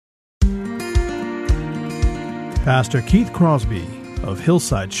Pastor Keith Crosby of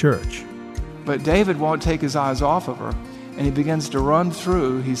Hillside Church. But David won't take his eyes off of her, and he begins to run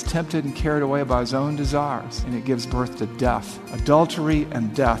through. He's tempted and carried away by his own desires, and it gives birth to death. Adultery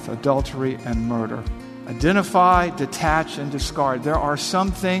and death, adultery and murder. Identify, detach, and discard. There are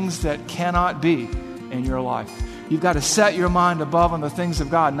some things that cannot be in your life. You've got to set your mind above on the things of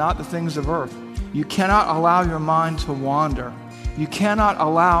God, not the things of earth. You cannot allow your mind to wander. You cannot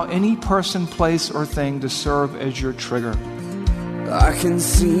allow any person, place, or thing to serve as your trigger. I can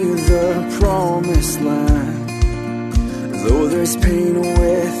see the promised land, though there's pain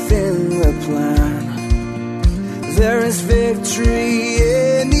within the plan. There is victory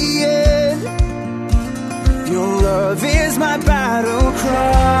in the end. Your love is my battle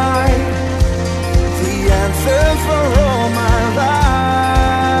cry, the anthem for all my life.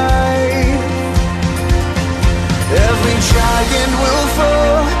 Every giant will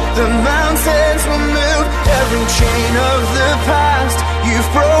fall, the mountains will move. Every chain of the past you've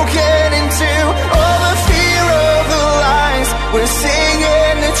broken into. All the fear of the lies, we're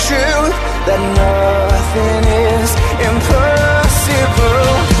singing the truth, that nothing is impossible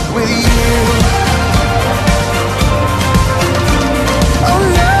with you. Oh,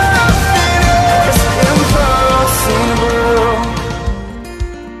 nothing is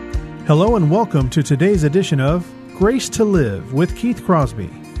impossible. Hello and welcome to today's edition of Grace to Live with Keith Crosby,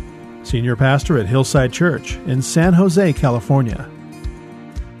 Senior Pastor at Hillside Church in San Jose, California.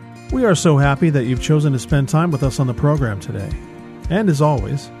 We are so happy that you've chosen to spend time with us on the program today. And as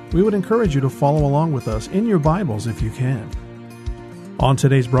always, we would encourage you to follow along with us in your Bibles if you can. On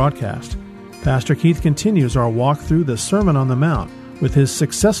today's broadcast, Pastor Keith continues our walk through the Sermon on the Mount with his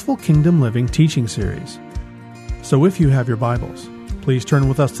Successful Kingdom Living teaching series. So if you have your Bibles, please turn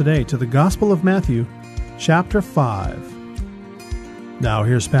with us today to the Gospel of Matthew, chapter 5. Now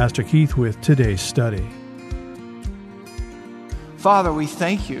here's Pastor Keith with today's study. Father, we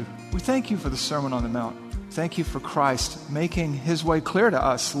thank you. We thank you for the Sermon on the Mount. Thank you for Christ making his way clear to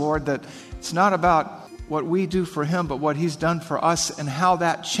us, Lord, that it's not about what we do for him, but what he's done for us and how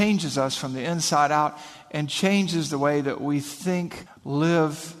that changes us from the inside out and changes the way that we think,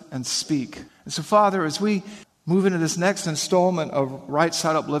 live, and speak. And so, Father, as we move into this next installment of Right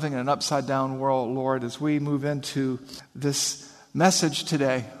Side Up Living in an Upside Down World, Lord, as we move into this message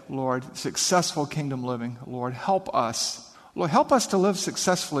today, Lord, successful kingdom living, Lord, help us. Lord, help us to live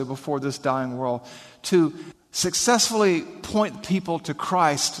successfully before this dying world, to successfully point people to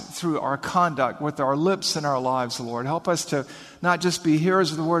Christ through our conduct, with our lips and our lives, Lord. Help us to not just be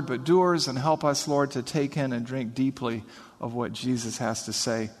hearers of the word, but doers, and help us, Lord, to take in and drink deeply of what Jesus has to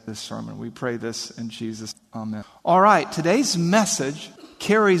say this sermon. We pray this in Jesus. Amen. All right, today's message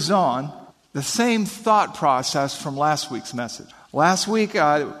carries on the same thought process from last week's message. Last week,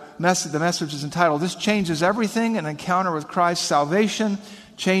 the message is entitled, This Changes Everything, an Encounter with Christ. Salvation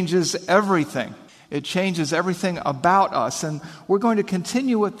changes everything. It changes everything about us. And we're going to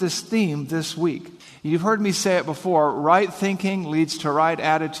continue with this theme this week. You've heard me say it before, right thinking leads to right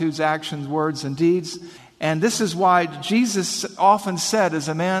attitudes, actions, words, and deeds. And this is why Jesus often said, as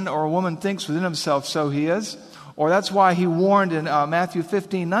a man or a woman thinks within himself, so he is. Or that's why he warned in Matthew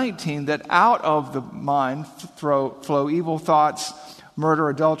 15:19 that out of the mind flow evil thoughts, murder,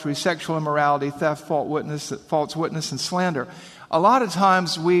 adultery, sexual immorality, theft, false witness, and slander. A lot of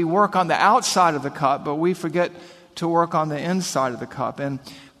times we work on the outside of the cup, but we forget to work on the inside of the cup. And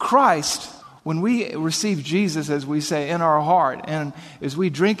Christ, when we receive Jesus, as we say, in our heart, and as we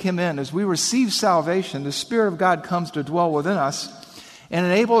drink him in, as we receive salvation, the Spirit of God comes to dwell within us and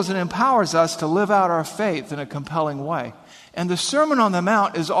enables and empowers us to live out our faith in a compelling way. And the Sermon on the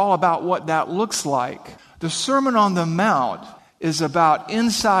Mount is all about what that looks like. The Sermon on the Mount is about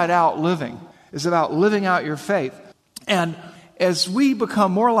inside-out living, is about living out your faith. And as we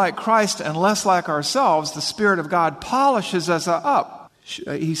become more like Christ and less like ourselves, the Spirit of God polishes us up.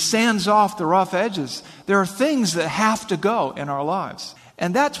 He sands off the rough edges. There are things that have to go in our lives.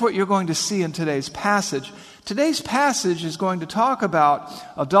 And that's what you're going to see in today's passage. Today's passage is going to talk about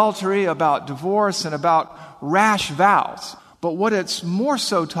adultery, about divorce, and about rash vows. But what it's more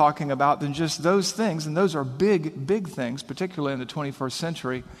so talking about than just those things, and those are big, big things, particularly in the 21st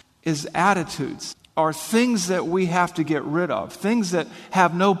century, is attitudes, or things that we have to get rid of, things that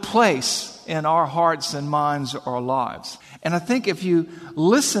have no place in our hearts and minds or lives. And I think if you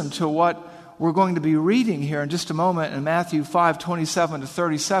listen to what we're going to be reading here in just a moment in Matthew 5:27 to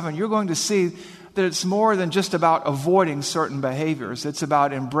 37, you're going to see that it's more than just about avoiding certain behaviors. It's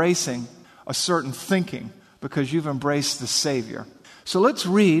about embracing a certain thinking because you've embraced the Savior. So let's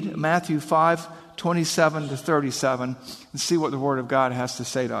read Matthew 5:27 to 37 and see what the Word of God has to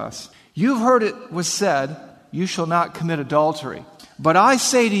say to us. You've heard it was said, you shall not commit adultery. But I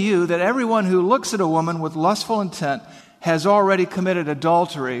say to you that everyone who looks at a woman with lustful intent has already committed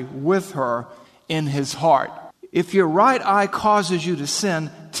adultery with her in his heart. If your right eye causes you to sin,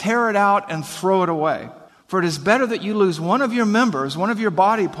 tear it out and throw it away. For it is better that you lose one of your members, one of your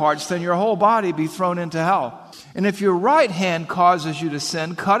body parts, than your whole body be thrown into hell. And if your right hand causes you to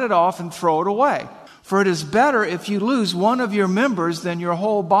sin, cut it off and throw it away. For it is better if you lose one of your members than your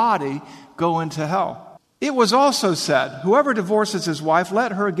whole body go into hell. It was also said, whoever divorces his wife,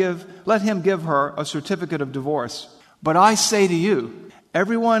 let him give her a certificate of divorce. But I say to you,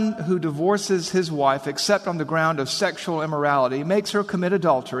 everyone who divorces his wife, except on the ground of sexual immorality, makes her commit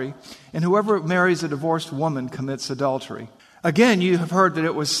adultery, and whoever marries a divorced woman commits adultery. Again, you have heard that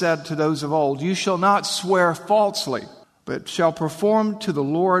it was said to those of old, you shall not swear falsely, but shall perform to the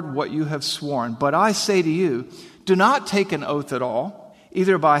Lord what you have sworn. But I say to you, do not take an oath at all,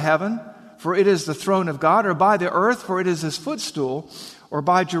 either by heaven, for it is the throne of God, or by the earth, for it is his footstool, or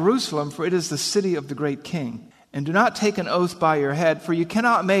by Jerusalem, for it is the city of the great king. And do not take an oath by your head, for you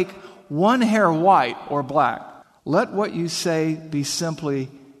cannot make one hair white or black. Let what you say be simply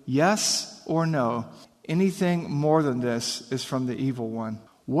yes or no. Anything more than this is from the evil one.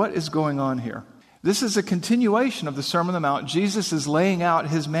 What is going on here? This is a continuation of the Sermon on the Mount. Jesus is laying out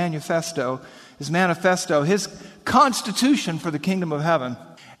his manifesto, his constitution for the kingdom of heaven.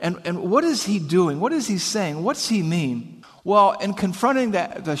 And what is he doing? What is he saying? What's he mean? Well, in confronting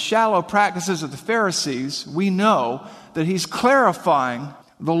the shallow practices of the Pharisees, we know that he's clarifying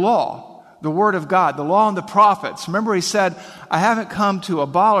the law, the Word of God, the law and the prophets. Remember, he said, I haven't come to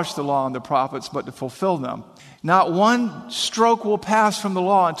abolish the law and the prophets, but to fulfill them. Not one stroke will pass from the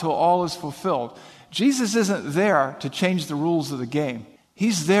law until all is fulfilled. Jesus isn't there to change the rules of the game.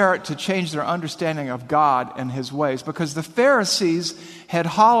 He's there to change their understanding of God and his ways, because the Pharisees had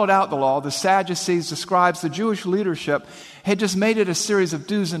hollowed out the law. The Sadducees, the scribes, the Jewish leadership had just made it a series of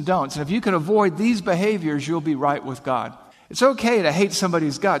do's and don'ts. And if you can avoid these behaviors, you'll be right with God. It's okay to hate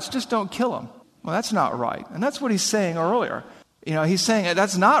somebody's guts, just don't kill them. Well, that's not right. And that's what he's saying earlier. He's saying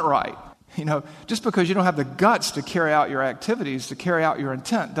that's not right. Just because you don't have the guts to carry out your activities, to carry out your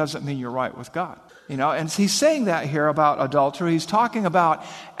intent, doesn't mean you're right with God. And he's saying that here about adultery. He's talking about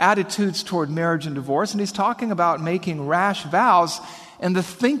attitudes toward marriage and divorce, and he's talking about making rash vows and the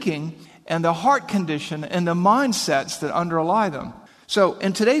thinking and the heart condition and the mindsets that underlie them. So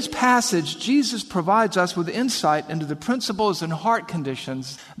in today's passage, Jesus provides us with insight into the principles and heart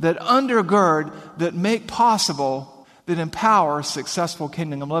conditions that undergird, that make possible, that empower successful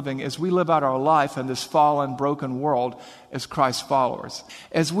kingdom living as we live out our life in this fallen, broken world as Christ followers,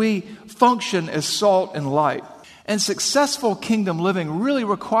 as we function as salt and light. And successful kingdom living really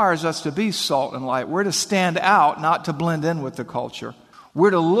requires us to be salt and light. We're to stand out, not to blend in with the culture.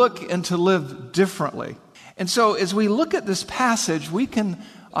 We're to look and to live differently. And so as we look at this passage, we can,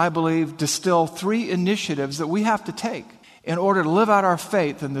 I believe, distill 3 initiatives that we have to take in order to live out our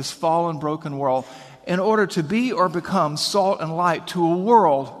faith in this fallen, broken world, in order to be or become salt and light to a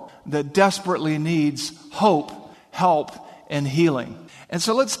world that desperately needs hope, help, and healing. And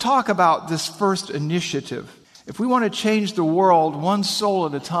so let's talk about this first initiative. If we want to change the world one soul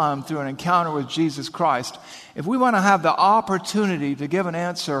at a time through an encounter with Jesus Christ, if we want to have the opportunity to give an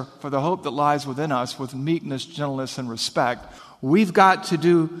answer for the hope that lies within us with meekness, gentleness, and respect, we've got to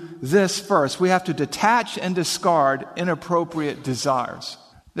do this first. We have to detach and discard inappropriate desires.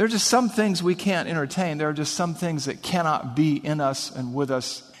 There are just some things we can't entertain. There are just some things that cannot be in us and with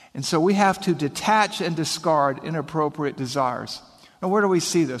us. And so we have to detach and discard inappropriate desires. Now, where do we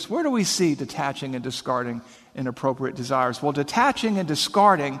see this? Where do we see detaching and discarding inappropriate desires? Well, detaching and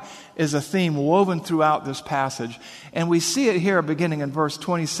discarding is a theme woven throughout this passage. And we see it here beginning in verse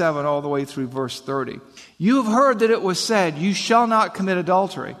 27 all the way through verse 30. You have heard that it was said, you shall not commit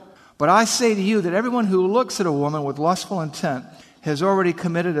adultery. But I say to you that everyone who looks at a woman with lustful intent has already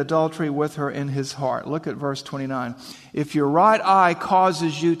committed adultery with her in his heart. Look at verse 29. If your right eye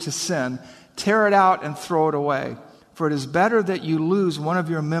causes you to sin, tear it out and throw it away. For it is better that you lose one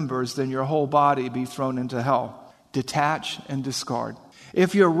of your members than your whole body be thrown into hell. Detach and discard.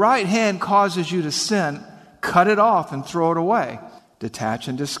 If your right hand causes you to sin, cut it off and throw it away. Detach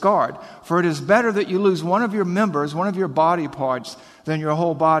and discard. For it is better that you lose one of your members, one of your body parts, than your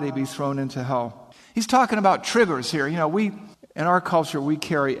whole body be thrown into hell. He's talking about triggers here. In our culture, we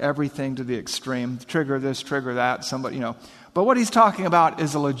carry everything to the extreme. Trigger this, trigger that, somebody. But what he's talking about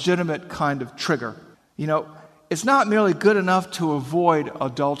is a legitimate kind of trigger. It's not merely good enough to avoid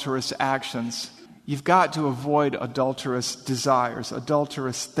adulterous actions. You've got to avoid adulterous desires,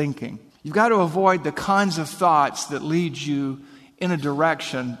 adulterous thinking. You've got to avoid the kinds of thoughts that lead you in a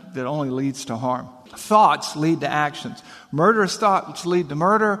direction that only leads to harm. Thoughts lead to actions. Murderous thoughts lead to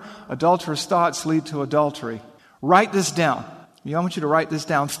murder. Adulterous thoughts lead to adultery. Write this down. I want you to write this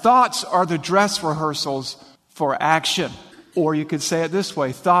down. Thoughts are the dress rehearsals for action. Or you could say it this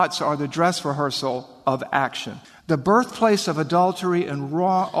way. Thoughts are the dress rehearsal of action. The birthplace of adultery and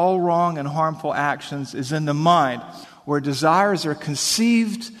all wrong and harmful actions is in the mind, where desires are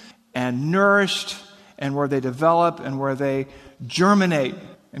conceived and nourished, and where they develop and where they germinate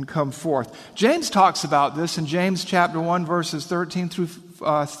and come forth. James talks about this in James chapter 1, verses 13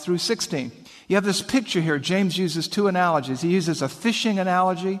 through 16. You have this picture here. James uses two analogies. He uses a fishing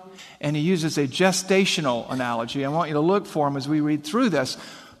analogy and he uses a gestational analogy. I want you to look for them as we read through this,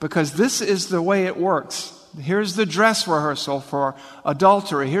 because this is the way it works. Here's the dress rehearsal for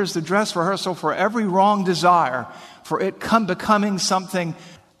adultery. Here's the dress rehearsal for every wrong desire, for it becoming something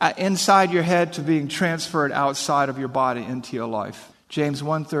inside your head to being transferred outside of your body into your life. James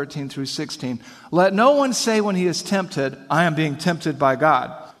 1, 13 through 16. Let no one say when he is tempted, I am being tempted by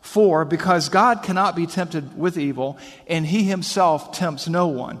God. For because God cannot be tempted with evil, and he himself tempts no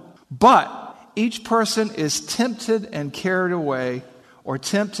one. But each person is tempted and carried away, or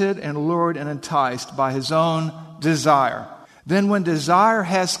tempted and lured and enticed by his own desire. Then when desire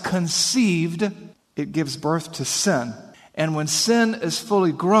has conceived, it gives birth to sin. And when sin is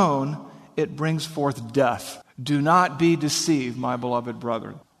fully grown, it brings forth death. Do not be deceived, my beloved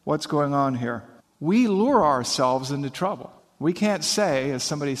brethren. What's going on here? We lure ourselves into trouble. We can't say, as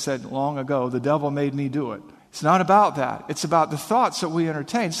somebody said long ago, the devil made me do it. It's not about that. It's about the thoughts that we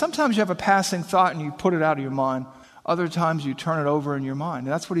entertain. Sometimes you have a passing thought and you put it out of your mind. Other times you turn it over in your mind.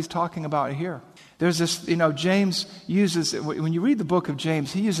 And that's what he's talking about here. There's this, James uses, when you read the book of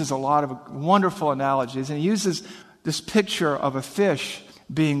James, he uses a lot of wonderful analogies. And he uses this picture of a fish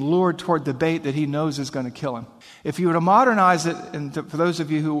being lured toward the bait that he knows is going to kill him. If you were to modernize it, and for those of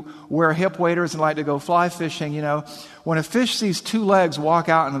you who wear hip waders and like to go fly fishing, when a fish sees two legs walk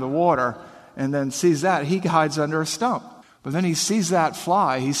out into the water and then sees that, he hides under a stump. But then he sees that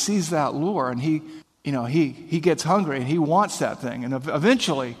fly, he sees that lure, and he gets hungry and he wants that thing. And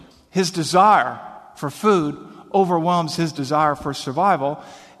eventually, his desire for food overwhelms his desire for survival,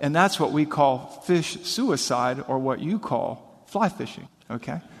 and that's what we call fish suicide, or what you call fly fishing.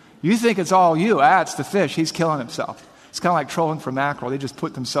 Okay? You think it's all you. It's the fish. He's killing himself. It's kind of like trolling for mackerel. They just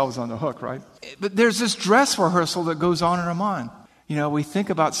put themselves on the hook, right? But there's this dress rehearsal that goes on in our mind. We think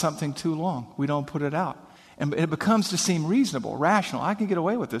about something too long. We don't put it out. And it becomes to seem reasonable, rational. I can get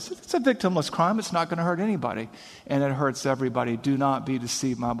away with this. It's a victimless crime. It's not going to hurt anybody. And it hurts everybody. Do not be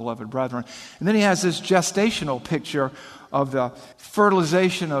deceived, my beloved brethren. And then he has this gestational picture of the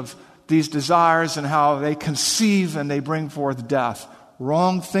fertilization of these desires and how they conceive and they bring forth death.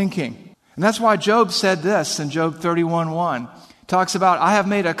 Wrong thinking. And that's why Job said this in Job 31:1. Talks about, I have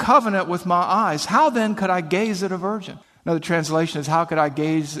made a covenant with my eyes. How then could I gaze at a virgin? Another translation is, how could I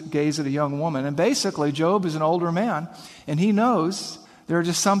gaze at a young woman? And basically, Job is an older man, and he knows there are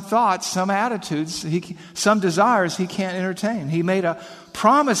just some thoughts, some attitudes, some desires he can't entertain. He made a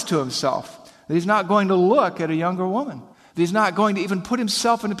promise to himself that he's not going to look at a younger woman. That he's not going to even put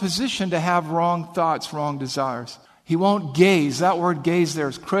himself in a position to have wrong thoughts, wrong desires. He won't gaze. That word gaze there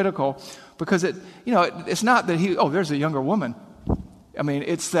is critical, because it's not that there's a younger woman.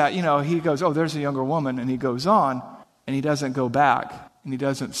 It's that, he goes, there's a younger woman, and he goes on, and he doesn't go back, and he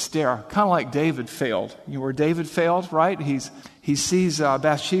doesn't stare. Kind of like David failed. Where David failed, right? He sees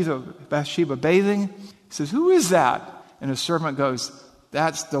Bathsheba bathing. He says, who is that? And his servant goes,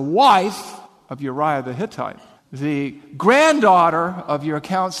 that's the wife of Uriah the Hittite, the granddaughter of your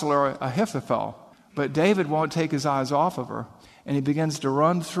counselor Ahithophel. But David won't take his eyes off of her, and he begins to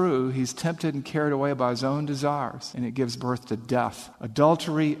run through. He's tempted and carried away by his own desires, and it gives birth to death.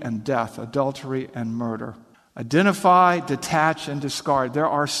 Adultery and death, adultery and murder. Identify, detach, and discard. There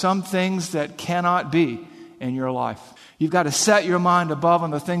are some things that cannot be in your life. You've got to set your mind above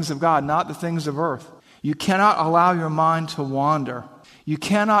on the things of God, not the things of earth. You cannot allow your mind to wander. You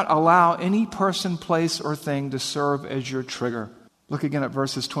cannot allow any person, place, or thing to serve as your trigger. Look again at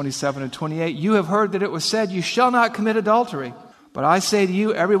verses 27 and 28. You have heard that it was said, you shall not commit adultery. But I say to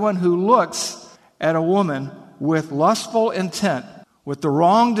you, everyone who looks at a woman with lustful intent, with the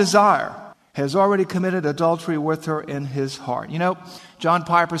wrong desire, has already committed adultery with her in his heart. John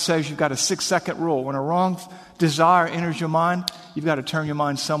Piper says you've got a 6-second rule. When a wrong desire enters your mind, you've got to turn your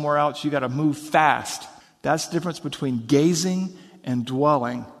mind somewhere else. You've got to move fast. That's the difference between gazing and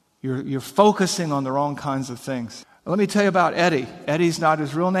dwelling. You're focusing on the wrong kinds of things. Let me tell you about Eddie. Eddie's not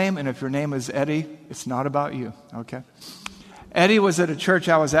his real name, and if your name is Eddie, it's not about you, okay? Eddie was at a church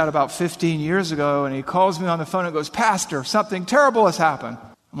I was at about 15 years ago, and he calls me on the phone and goes, "Pastor, something terrible has happened."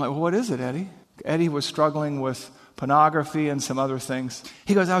 I'm like, "Well, what is it, Eddie?" Eddie was struggling with pornography and some other things.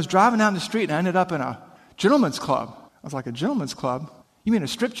 He goes, "I was driving down the street and I ended up in a gentleman's club." I was like, "A gentleman's club? You mean a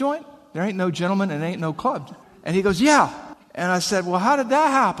strip joint? There ain't no gentleman and ain't no club." And he goes, "Yeah." And I said, "Well, how did that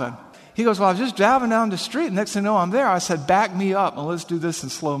happen?" He goes, "Well, I was just driving down the street. Next thing you know, I'm there." I said, "Back me up and let's do this in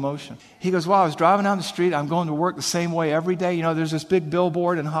slow motion." He goes, "Well, I was driving down the street. I'm going to work the same way every day. You know, there's this big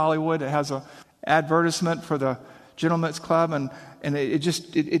billboard in Hollywood that has a advertisement for the gentleman's club. And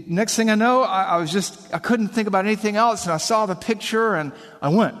next thing I know, I couldn't think about anything else. And I saw the picture and I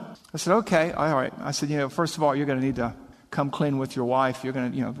went." I said, "Okay, all right." I said, "First of all, you're going to need to come clean with your wife. You're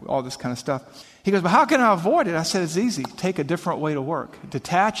going to, all this kind of stuff." He goes, "But how can I avoid it?" I said, "It's easy. Take a different way to work.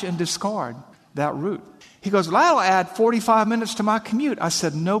 Detach and discard that route." He goes, "Well, that'll add 45 minutes to my commute." I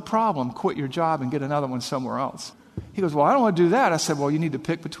said, "No problem. Quit your job and get another one somewhere else." He goes, "Well, I don't want to do that." I said, "Well, you need to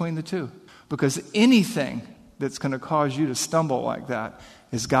pick between the two, because anything that's going to cause you to stumble like that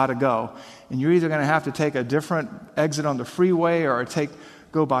has got to go. And you're either going to have to take a different exit on the freeway or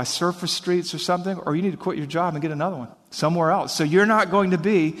go by surface streets or something, or you need to quit your job and get another one somewhere else. So you're not going to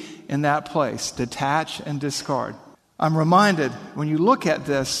be in that place. Detach and discard." I'm reminded, when you look at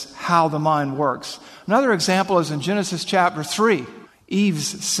this, how the mind works. Another example is in Genesis chapter 3,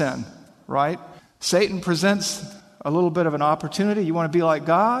 Eve's sin, right? Satan presents a little bit of an opportunity. You want to be like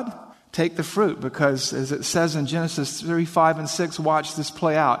God? Take the fruit, because as it says in Genesis 3, 5, and 6, watch this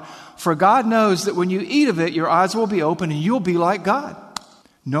play out. "For God knows that when you eat of it, your eyes will be open and you'll be like God,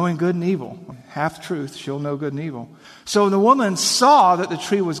 knowing good and evil." Half truth, she'll know good and evil. "So the woman saw that the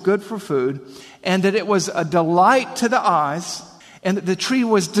tree was good for food, and that it was a delight to the eyes, and that the tree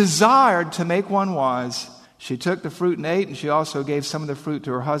was desired to make one wise. She took the fruit and ate, and she also gave some of the fruit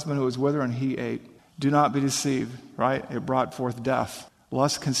to her husband who was with her, and he ate." Do not be deceived, right? It brought forth death.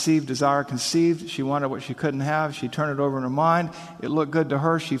 Lust conceived, desire conceived. She wanted what she couldn't have. She turned it over in her mind. It looked good to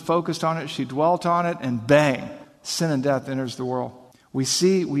her. She focused on it. She dwelt on it, and bang, sin and death enters the world. We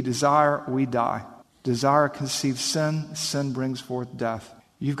see, we desire, we die. Desire conceives sin. Sin brings forth death.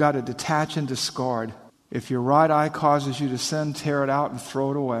 You've got to detach and discard. If your right eye causes you to sin, tear it out and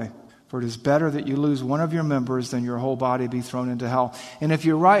throw it away. For it is better that you lose one of your members than your whole body be thrown into hell. And if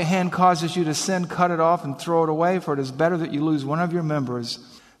your right hand causes you to sin, cut it off and throw it away. For it is better that you lose one of your members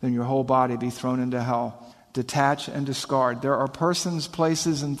than your whole body be thrown into hell. Detach and discard. There are persons,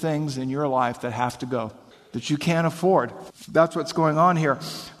 places, and things in your life that have to go, that you can't afford. That's what's going on here.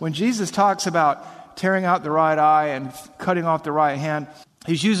 When Jesus talks about tearing out the right eye and cutting off the right hand,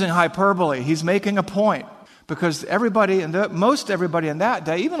 he's using hyperbole. He's making a point. Because most everybody in that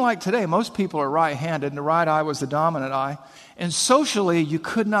day, even like today, most people are right-handed, and the right eye was the dominant eye. And socially, you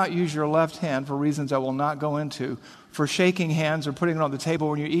could not use your left hand for reasons I will not go into, for shaking hands or putting it on the table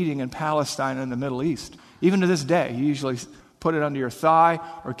when you're eating in Palestine and in the Middle East. Even to this day, you usually put it under your thigh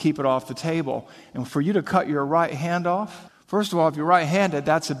or keep it off the table. And for you to cut your right hand off, first of all, if you're right-handed,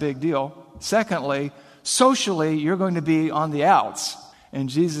 that's a big deal. Secondly, socially, you're going to be on the outs. And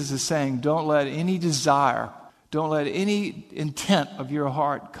Jesus is saying, don't let any desire, don't let any intent of your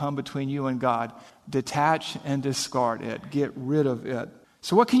heart come between you and God. Detach and discard it. Get rid of it.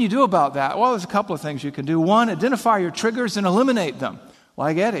 So what can you do about that? Well, there's a couple of things you can do. One, identify your triggers and eliminate them.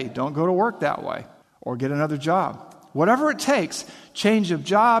 Like Eddie, don't go to work that way or get another job. Whatever it takes, change of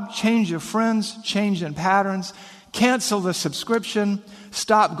job, change of friends, change in patterns, cancel the subscription,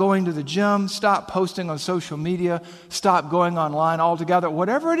 stop going to the gym, stop posting on social media, stop going online altogether.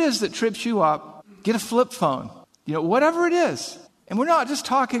 Whatever it is that trips you up, get a flip phone. Whatever it is. And we're not just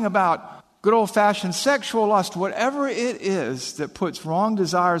talking about good old-fashioned sexual lust. Whatever it is that puts wrong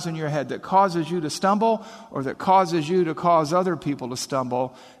desires in your head, that causes you to stumble or that causes you to cause other people to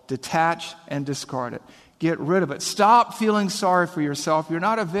stumble, detach and discard it. Get rid of it. Stop feeling sorry for yourself. You're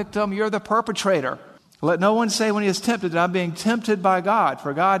not a victim. You're the perpetrator. Let no one say when he is tempted that I'm being tempted by God.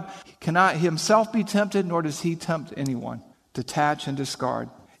 For God cannot himself be tempted, nor does he tempt anyone. Detach and discard.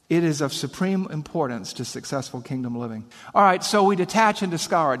 It is of supreme importance to successful kingdom living. All right, so we detach and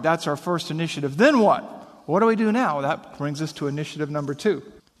discard. That's our first initiative. Then what? What do we do now? That brings us to initiative number 2.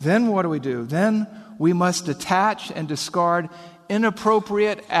 Then what do? Then we must detach and discard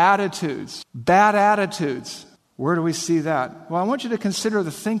inappropriate attitudes, bad attitudes. Where do we see that? Well, I want you to consider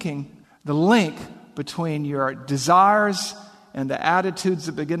the link between your desires and the attitudes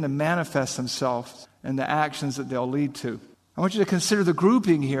that begin to manifest themselves and the actions that they'll lead to. I want you to consider the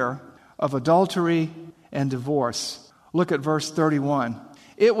grouping here of adultery and divorce. Look at verse 31.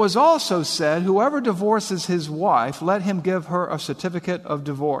 It was also said, whoever divorces his wife, let him give her a certificate of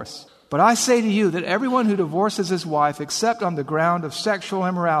divorce. But I say to you that everyone who divorces his wife except on the ground of sexual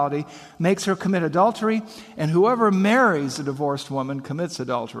immorality makes her commit adultery, and whoever marries a divorced woman commits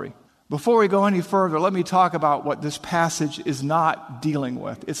adultery. Before we go any further, let me talk about what this passage is not dealing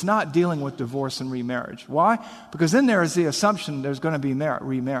with. It's not dealing with divorce and remarriage. Why? Because in there is the assumption there's going to be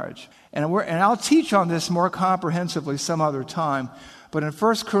remarriage. And I'll teach on this more comprehensively some other time. But in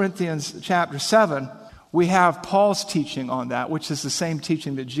 1 Corinthians chapter 7, we have Paul's teaching on that, which is the same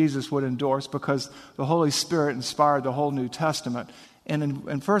teaching that Jesus would endorse because the Holy Spirit inspired the whole New Testament. And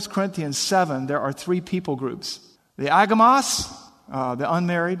in 1 Corinthians 7, there are three people groups. The agamos, the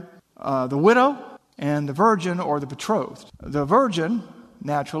unmarried, the widow, and the virgin or the betrothed. The virgin,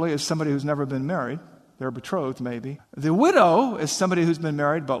 naturally, is somebody who's never been married. They're betrothed, maybe. The widow is somebody who's been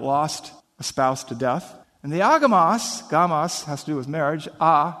married but lost a spouse to death. And the agamos, gamos has to do with marriage.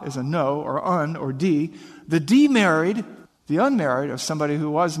 A is a no or un or D. The demarried, the unmarried, of somebody who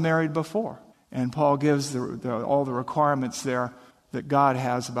was married before. And Paul gives all the requirements there that God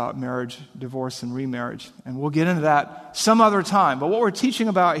has about marriage, divorce, and remarriage. And we'll get into that some other time. But what we're teaching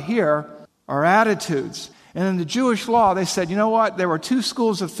about here are attitudes. And in the Jewish law, they said, you know what? There were two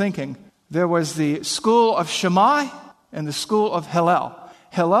schools of thinking. There was the school of Shammai and the school of Hillel.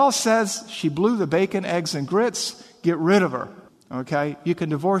 Hillel says she blew the bacon, eggs, and grits. Get rid of her. Okay? You can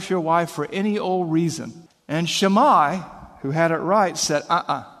divorce your wife for any old reason. And Shammai, who had it right, said,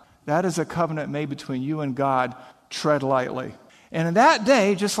 that is a covenant made between you and God. Tread lightly. And in that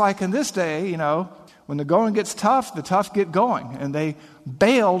day, just like in this day, you know, when the going gets tough, the tough get going. And they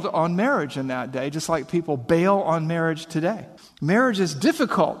bailed on marriage in that day, just like people bail on marriage today. Marriage is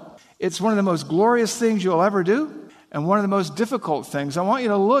difficult. It's one of the most glorious things you'll ever do. And one of the most difficult things. I want you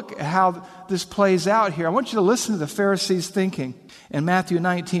to look at how this plays out here. I want you to listen to the Pharisees' thinking in Matthew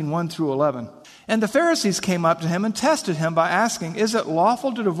 19, 1 through 11. And the Pharisees came up to him and tested him by asking, is it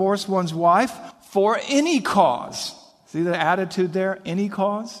lawful to divorce one's wife for any cause? See the attitude there? Any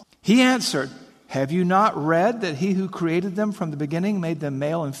cause? He answered, have you not read that he who created them from the beginning made them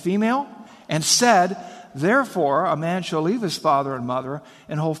male and female? And said, therefore, a man shall leave his father and mother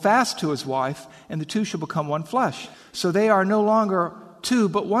and hold fast to his wife, and the two shall become one flesh. So they are no longer two,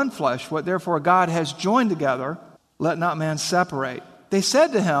 but one flesh. What therefore God has joined together, let not man separate. They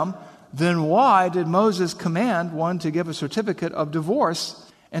said to him, then why did Moses command one to give a certificate of divorce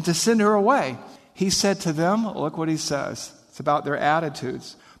and to send her away? He said to them, look what he says. It's about their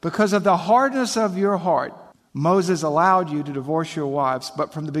attitudes. Because of the hardness of your heart, Moses allowed you to divorce your wives,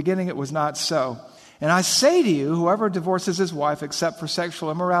 but from the beginning it was not so. And I say to you, whoever divorces his wife except for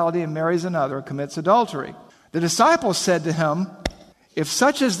sexual immorality and marries another commits adultery. The disciples said to him, if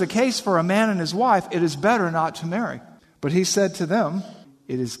such is the case for a man and his wife, it is better not to marry. But he said to them,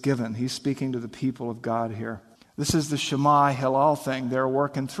 it is given. He's speaking to the people of God here. This is the Shammai Hillel thing they're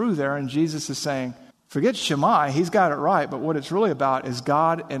working through there. And Jesus is saying, forget Shammai, he's got it right. But what it's really about is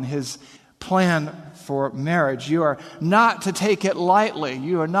God and his plan for marriage. You are not to take it lightly.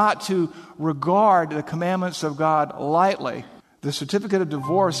 You are not to regard the commandments of God lightly. The certificate of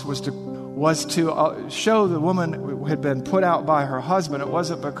divorce was to show the woman who had been put out by her husband. It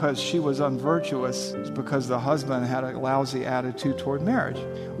wasn't because she was unvirtuous. It was because the husband had a lousy attitude toward marriage.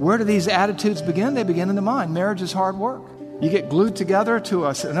 Where do these attitudes begin? They begin in the mind. Marriage is hard work. You get glued together to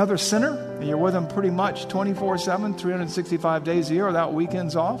another sinner, and you're with them pretty much 24/7, 365 days a year without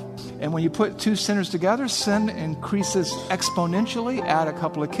weekends off. And when you put two sinners together, sin increases exponentially. Add a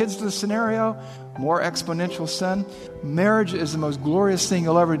couple of kids to the scenario, more exponential sin. Marriage is the most glorious thing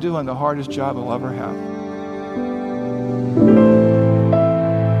you'll ever do and the hardest job you'll ever have.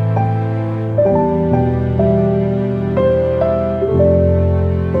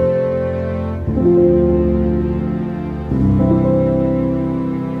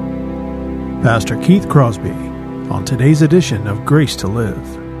 Pastor Keith Crosby on today's edition of Grace to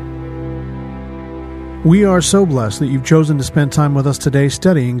Live. We are so blessed that you've chosen to spend time with us today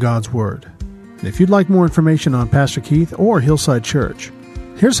studying God's Word. And if you'd like more information on Pastor Keith or Hillside Church,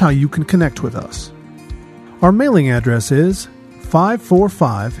 here's how you can connect with us. Our mailing address is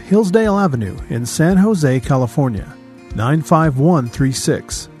 545 Hillsdale Avenue in San Jose, California,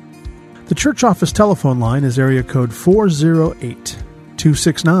 95136. The church office telephone line is area code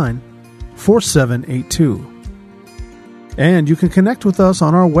 408-269-4782. And you can connect with us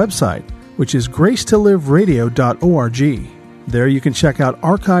on our website, which is gracetoliveradio.org. There you can check out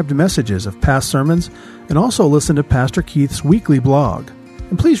archived messages of past sermons and also listen to Pastor Keith's weekly blog.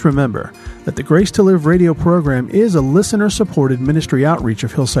 And please remember that the Grace to Live radio program is a listener-supported ministry outreach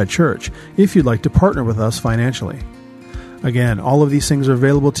of Hillside Church if you'd like to partner with us financially. Again, all of these things are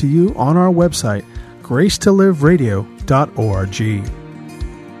available to you on our website,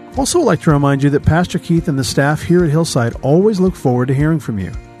 gracetoliveradio.org. Also, I'd like to remind you that Pastor Keith and the staff here at Hillside always look forward to hearing from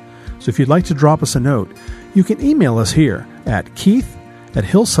you. So if you'd like to drop us a note, you can email us here at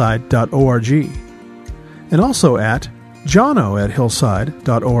keith@hillside.org and also at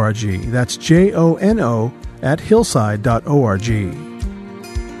jono@hillside.org. That's JONO@hillside.org.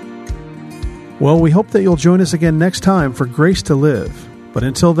 Well, we hope that you'll join us again next time for Grace to Live. But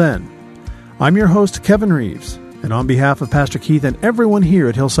until then, I'm your host, Kevin Reeves, and on behalf of Pastor Keith and everyone here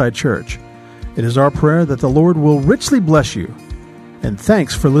at Hillside Church, it is our prayer that the Lord will richly bless you. And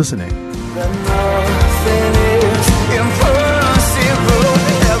thanks for listening.